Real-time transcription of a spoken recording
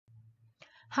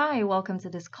Hi, welcome to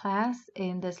this class.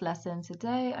 In this lesson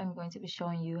today, I'm going to be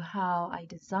showing you how I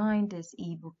designed this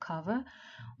ebook cover.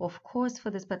 Of course,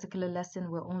 for this particular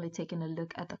lesson, we're only taking a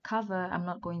look at the cover. I'm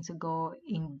not going to go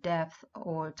in depth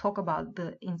or talk about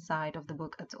the inside of the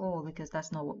book at all because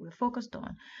that's not what we're focused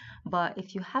on. But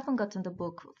if you haven't gotten the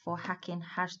book for hacking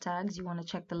hashtags, you want to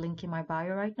check the link in my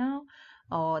bio right now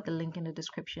or the link in the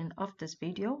description of this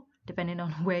video, depending on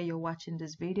where you're watching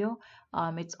this video.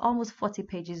 It's almost 40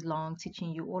 pages long,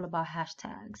 teaching you all about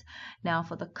hashtags. Now,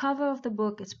 for the cover of the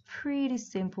book, it's pretty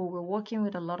simple. We're working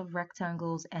with a lot of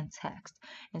rectangles and text.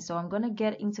 And so I'm going to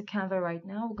get into Canva right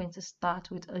now. We're going to start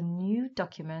with a new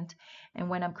document. And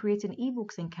when I'm creating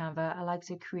ebooks in Canva, I like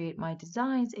to create my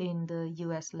designs in the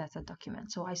US letter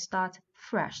document. So I start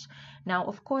fresh. Now,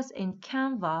 of course, in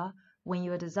Canva, when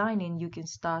you're designing, you can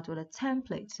start with a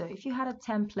template. So if you had a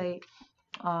template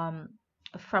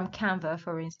from Canva,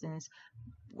 for instance,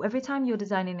 every time you're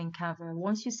designing in Canva,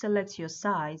 once you select your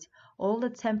size, all the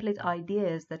template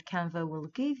ideas that Canva will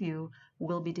give you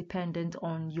will be dependent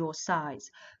on your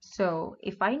size. So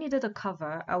if I needed a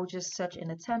cover, I would just search in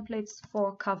the templates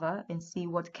for cover and see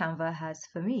what Canva has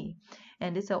for me.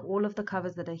 And these are all of the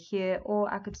covers that are here,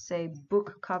 or I could say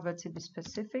book cover to be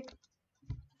specific.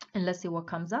 And let's see what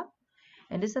comes up.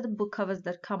 And these are the book covers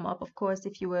that come up. Of course,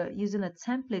 if you were using a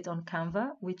template on Canva,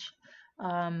 which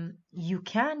you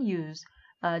can use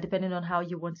depending on how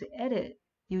you want to edit,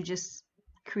 you just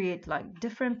create like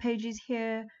different pages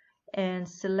here and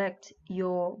select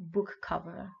your book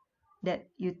cover that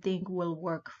you think will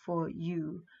work for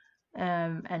you.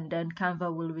 And then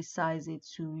Canva will resize it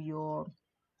to your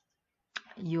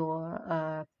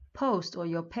post or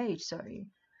your page, sorry.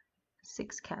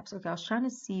 6 caps. Okay, I was trying to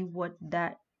see what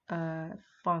that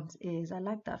font is. I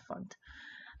like that font.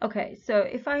 Okay, so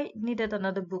if I needed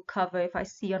another book cover, if I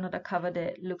see another cover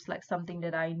that looks like something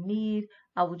that I need,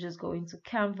 I will just go into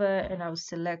Canva and I will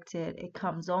select it. It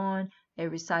comes on, it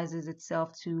resizes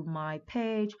itself to my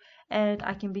page, and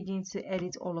I can begin to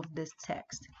edit all of this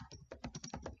text.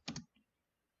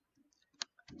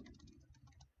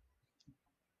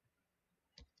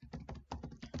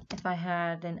 If I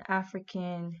had an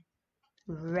African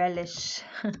relish,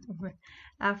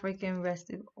 African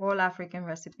recipe, all African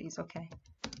recipes, okay.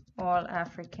 All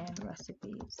African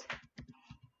recipes.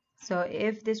 So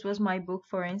if this was my book,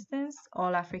 for instance,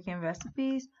 all African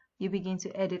recipes, you begin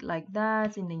to edit like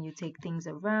that, and then you take things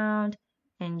around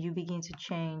and you begin to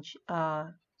change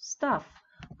stuff.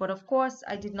 But of course,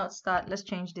 I did not start. Let's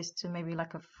change this to maybe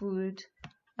like a food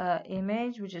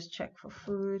image. We just check for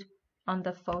food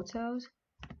under photos.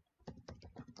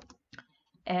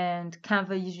 And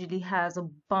Canva usually has a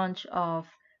bunch of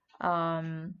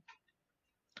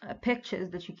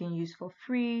pictures that you can use for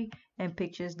free and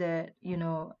pictures that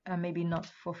are maybe not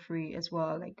for free as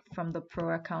well, like from the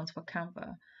pro account for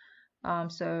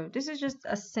Canva. So this is just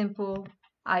a simple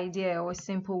idea or a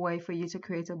simple way for you to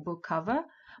create a book cover.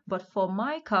 But for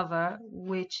my cover,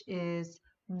 which is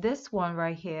this one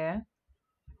right here,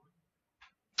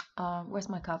 where's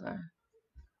my cover?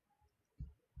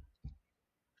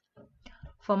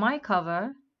 For my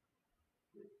cover,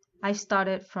 I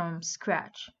started from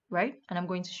scratch, right? And I'm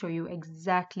going to show you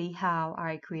exactly how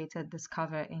I created this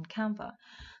cover in Canva.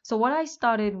 So what I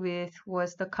started with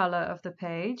was the color of the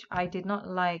page. I did not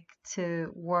like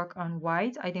to work on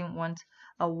white. I didn't want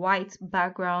a white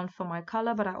background for my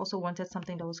color, but I also wanted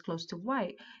something that was close to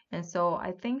white. And so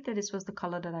I think that this was the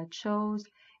color that I chose.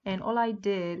 And all I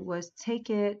did was take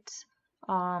it,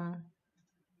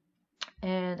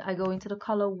 and I go into the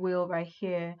color wheel right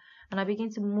here, and I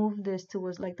begin to move this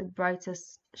towards like the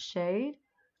brightest shade,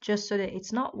 just so that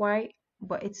it's not white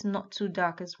but it's not too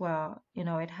dark as well.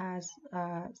 It has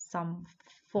some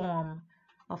form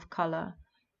of color.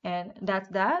 And that's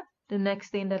that. The next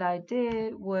thing that I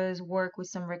did was work with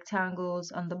some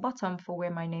rectangles on the bottom for where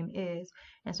my name is.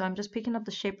 And so I'm just picking up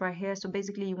the shape right here. So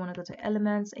basically you want to go to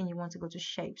elements and you want to go to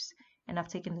shapes, and I've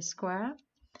taken the square.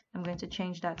 I'm going to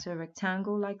change that to a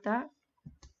rectangle like that.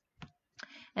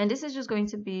 And this is just going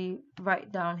to be right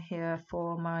down here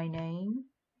for my name.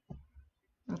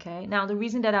 Okay, now the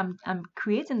reason that I'm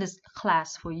creating this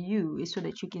class for you is so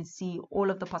that you can see all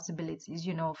of the possibilities,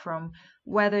 from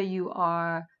whether you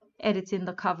are editing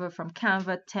the cover from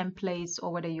Canva templates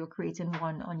or whether you're creating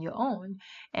one on your own.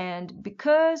 And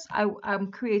because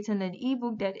I'm creating an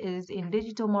ebook that is in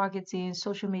digital marketing,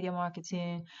 social media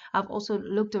marketing, I've also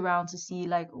looked around to see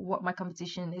like what my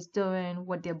competition is doing,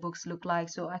 what their books look like.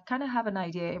 So I kind of have an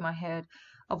idea in my head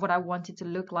of what I want it to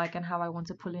look like and how I want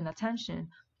to pull in attention.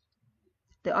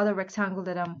 The other rectangle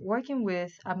that I'm working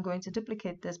with, I'm going to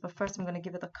duplicate this, but first I'm going to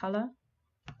give it a color,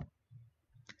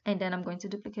 and then I'm going to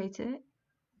duplicate it.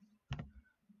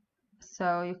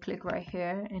 So you click right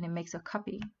here and it makes a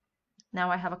copy.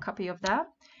 Now I have a copy of that.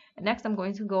 And next I'm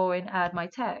going to go and add my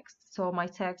text. So my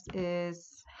text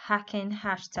is Hacking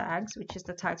Hashtags, which is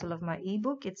the title of my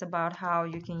ebook. It's about how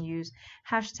you can use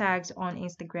hashtags on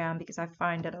Instagram, because I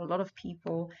find that a lot of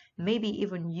people, maybe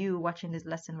even you watching this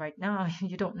lesson right now,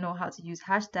 you don't know how to use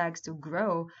hashtags to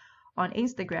grow on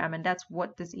Instagram, and that's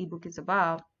what this ebook is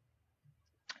about.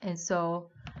 And so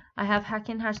I have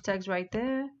Hacking Hashtags right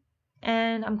there,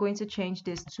 and I'm going to change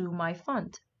this to my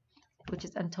font, which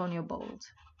is Antonio Bold.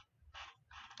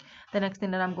 The next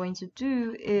thing that I'm going to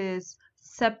do is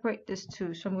separate this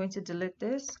two. So I'm going to delete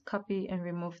this, copy and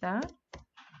remove that,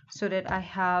 so that I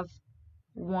have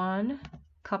one,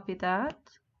 copy that,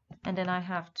 and then I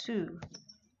have two.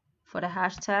 For the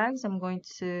hashtags, I'm going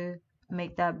to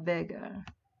make that bigger.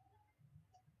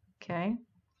 Okay,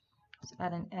 let's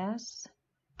add an S.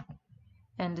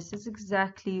 And this is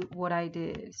exactly what I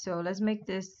did. So let's make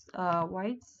this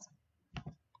white.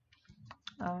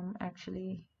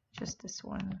 Actually, just this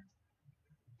one.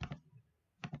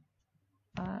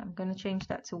 I'm going to change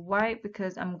that to white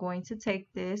because I'm going to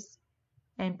take this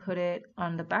and put it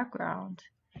on the background.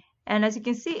 And as you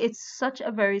can see, it's such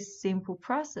a very simple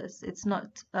process. It's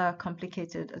not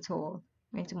complicated at all.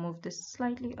 I'm going to move this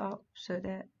slightly up so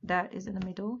that that is in the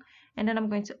middle. And then I'm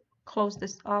going to close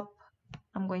this up.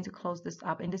 I'm going to close this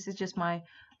up. And this is just my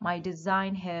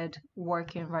design head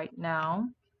working right now.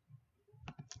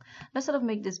 Let's sort of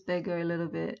make this bigger a little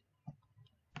bit.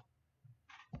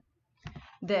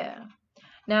 There.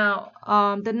 Now,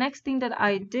 the next thing that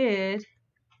I did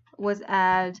was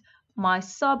add my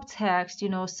subtext, you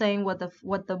know, saying what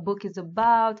the book is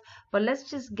about. But let's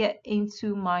just get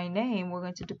into my name. We're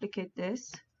going to duplicate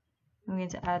this. I'm going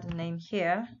to add a name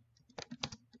here.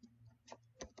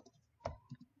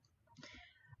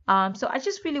 So I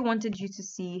just really wanted you to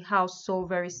see how so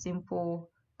very simple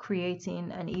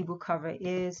creating an ebook cover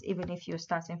is, even if you're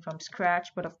starting from scratch.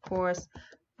 But of course,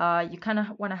 you kind of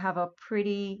want to have a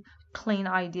pretty clean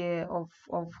idea of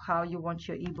how you want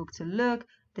your ebook to look.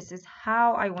 This is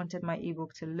how I wanted my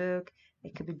ebook to look.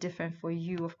 It could be different for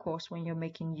you, of course, when you're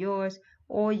making yours,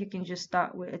 or you can just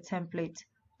start with a template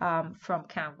from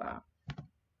Canva.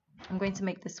 I'm going to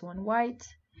make this one white.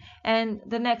 And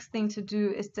the next thing to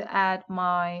do is to add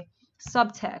my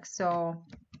subtext. So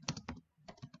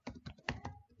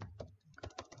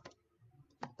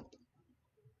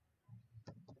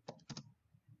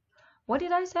what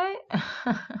did I say?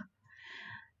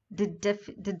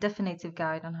 The definitive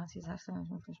guide on how to use hashtags.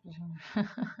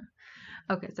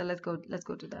 Okay, so let's go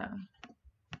to that.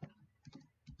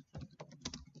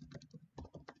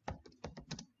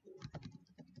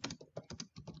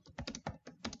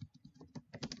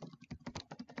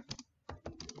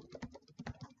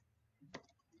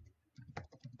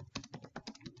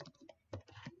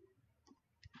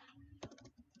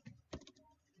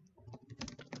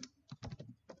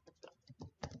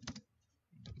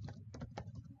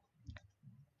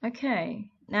 Okay,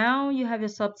 now you have your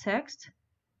subtext.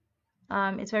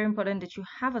 It's very important that you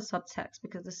have a subtext,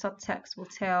 because the subtext will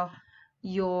tell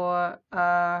your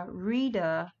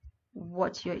reader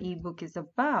what your ebook is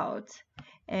about.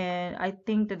 And I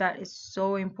think that is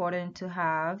so important to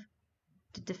have.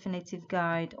 The definitive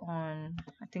guide on,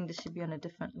 I think this should be on a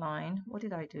different line. What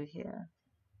did I do here?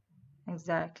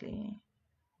 Exactly.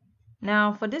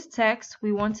 Now for this text,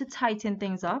 we want to tighten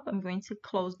things up. I'm going to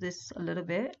close this a little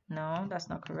bit. No, that's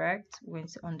not correct. We're going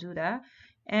to undo that.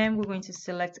 And we're going to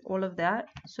select all of that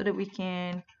so that we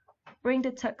can bring the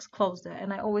text closer.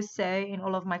 And I always say in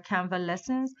all of my Canva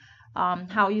lessons,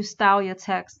 how you style your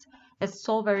text is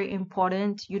so very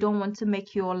important. You don't want to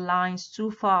make your lines too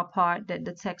far apart that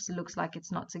the text looks like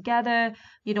it's not together.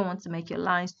 You don't want to make your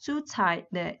lines too tight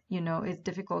that, you know, it's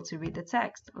difficult to read the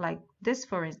text. Like this,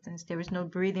 for instance, there is no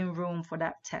breathing room for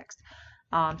that text.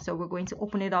 So we're going to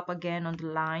open it up again on the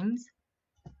lines.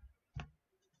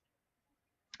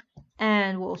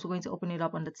 And we're also going to open it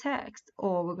up on the text,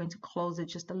 or we're going to close it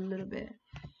just a little bit.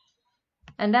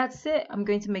 And that's it. I'm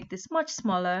going to make this much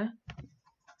smaller.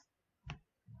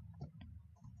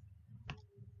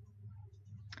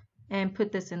 And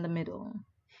put this in the middle.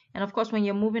 And of course, when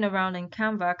you're moving around in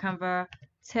Canva, Canva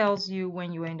tells you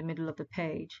when you're in the middle of the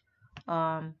page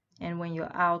and when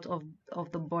you're out of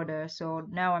the border. So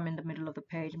now I'm in the middle of the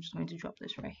page. I'm just going to drop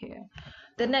this right here.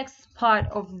 The next part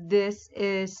of this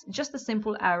is just a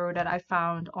simple arrow that I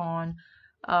found on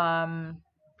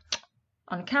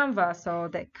Canva. So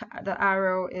the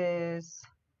arrow is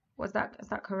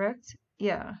that correct?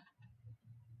 Yeah.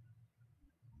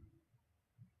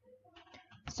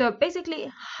 So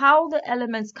basically how the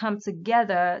elements come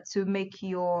together to make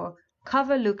your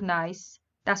cover look nice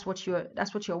that's what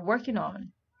you're working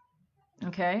on.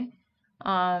 Okay.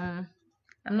 I'm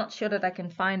not sure that I can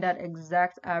find that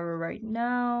exact arrow right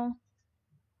now.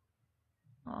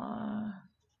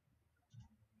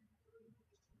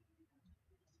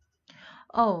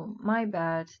 Oh, my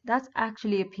bad. That's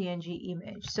actually a PNG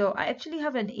image. So I actually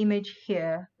have an image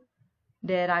here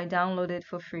that I downloaded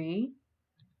for free.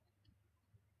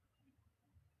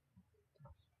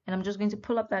 And I'm just going to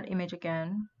pull up that image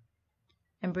again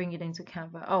and bring it into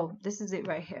Canva. Oh, this is it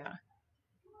right here.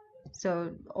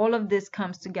 So all of this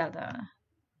comes together.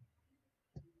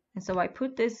 And so I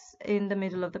put this in the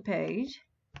middle of the page.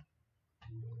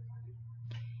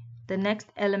 The next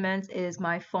element is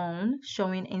my phone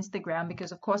showing Instagram,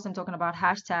 because of course I'm talking about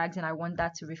hashtags and I want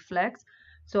that to reflect.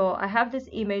 So I have this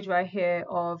image right here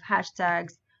of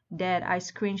hashtags that I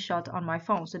screenshot on my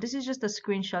phone. So this is just a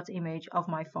screenshot image of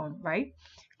my phone, right?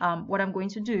 What I'm going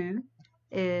to do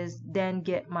is then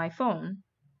get my phone.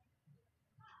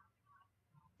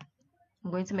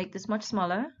 I'm going to make this much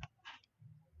smaller.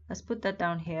 Let's put that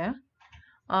down here.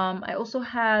 I also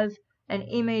have an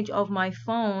image of my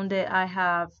phone that I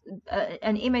have,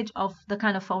 an image of the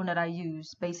kind of phone that I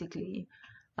use basically,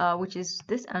 which is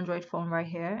this Android phone right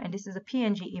here. And this is a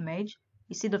PNG image.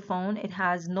 You see the phone, it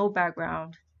has no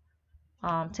background.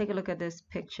 Take a look at this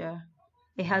picture.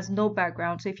 It has no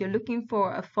background. So if you're looking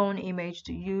for a phone image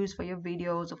to use for your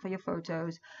videos or for your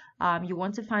photos, you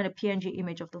want to find a PNG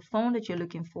image of the phone that you're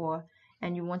looking for,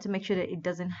 and you want to make sure that it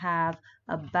doesn't have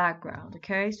a background.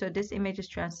 Okay, so this image is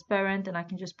transparent and I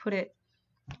can just put it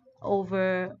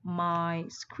over my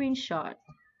screenshot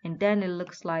and then it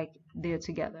looks like they're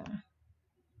together.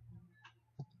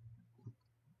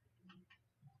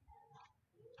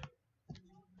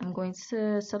 I'm going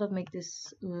to sort of make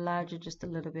this larger just a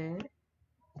little bit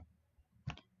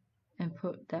and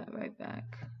put that right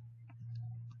back.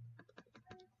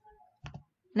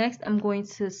 Next, I'm going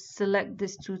to select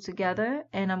these two together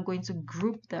and I'm going to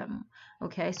group them,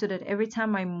 okay, so that every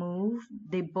time I move,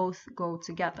 they both go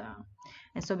together.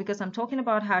 And so because I'm talking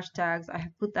about hashtags, I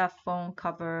have put that phone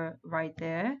cover right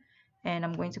there, and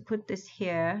I'm going to put this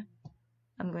here.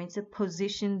 I'm going to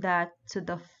position that to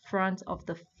the front of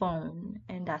the phone,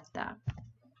 and that's that.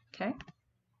 Okay,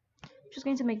 I'm just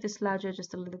going to make this larger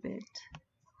just a little bit.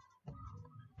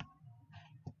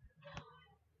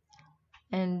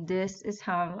 And this is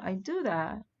how I do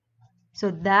that.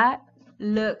 So that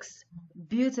looks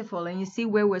beautiful, and you see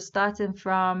where we're starting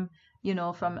from, you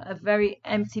know, from a very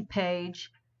empty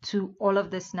page to all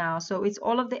of this now. So it's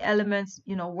all of the elements,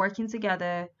 you know, working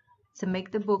together to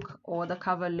make the book or the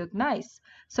cover look nice.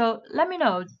 So let me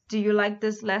know, do you like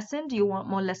this lesson? Do you want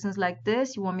more lessons like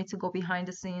this? You want me to go behind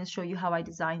the scenes, show you how I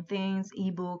design things,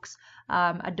 ebooks,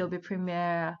 Adobe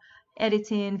Premiere,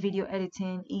 editing, video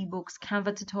editing, ebooks,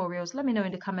 Canva tutorials? Let me know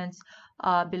in the comments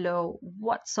below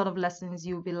what sort of lessons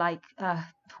you'll be like.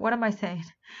 What am I saying?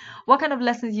 What kind of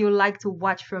lessons you like to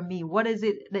watch from me? What is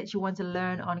it that you want to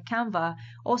learn on Canva?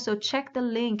 Also, check the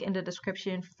link in the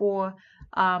description for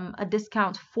a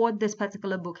discount for this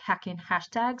particular book, Hacking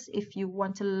Hashtags, if you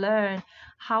want to learn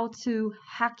how to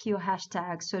hack your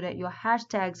hashtags so that your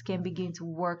hashtags can begin to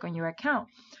work on your account.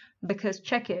 Because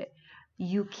check it,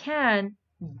 you can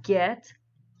get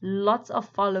lots of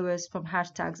followers from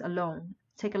hashtags alone.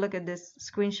 Take a look at this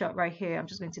screenshot right here. I'm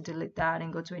just going to delete that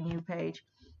and go to a new page.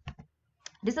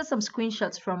 These are some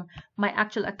screenshots from my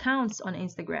actual accounts on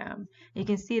Instagram. You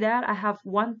can see that I have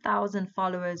 1,000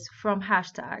 followers from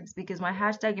hashtags because my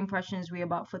hashtag impressions were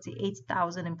about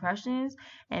 48,000 impressions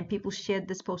and people shared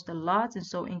this post a lot. And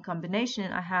so in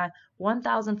combination, I had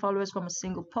 1,000 followers from a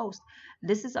single post.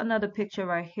 This is another picture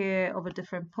right here of a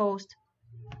different post.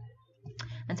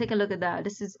 And take a look at that.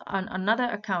 This is on another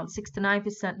account,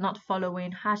 69% not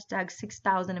following, hashtag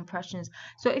 6,000 impressions.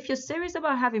 So if you're serious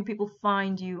about having people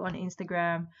find you on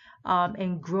Instagram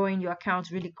and growing your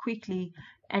account really quickly,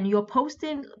 and you're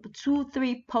posting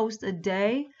 2-3 posts a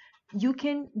day, you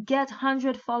can get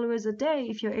 100 followers a day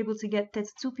if you're able to get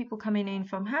 32 people coming in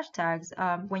from hashtags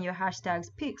when your hashtags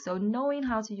peak. So knowing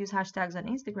how to use hashtags on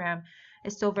Instagram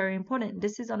is so very important.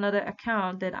 This is another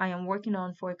account that I am working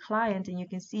on for a client, and you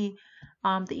can see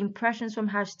the impressions from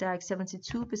hashtags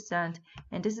 72%,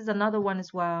 and this is another one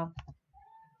as well,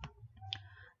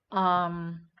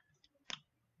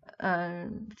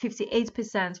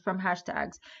 58% from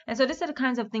hashtags. And so these are the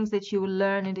kinds of things that you will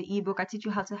learn in the ebook. I teach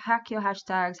you how to hack your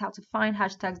hashtags, how to find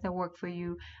hashtags that work for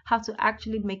you, how to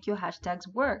actually make your hashtags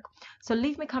work. So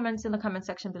leave me comments in the comment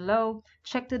section below.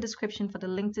 Check the description for the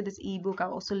link to this ebook.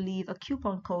 I'll also leave a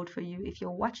coupon code for you. If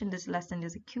you're watching this lesson,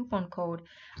 there's a coupon code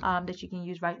that you can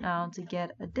use right now to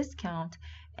get a discount.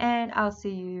 And I'll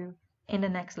see you in the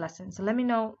next lesson. So let me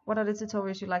know what other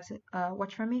tutorials you'd like to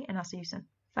watch from me, and I'll see you soon.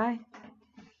 Bye.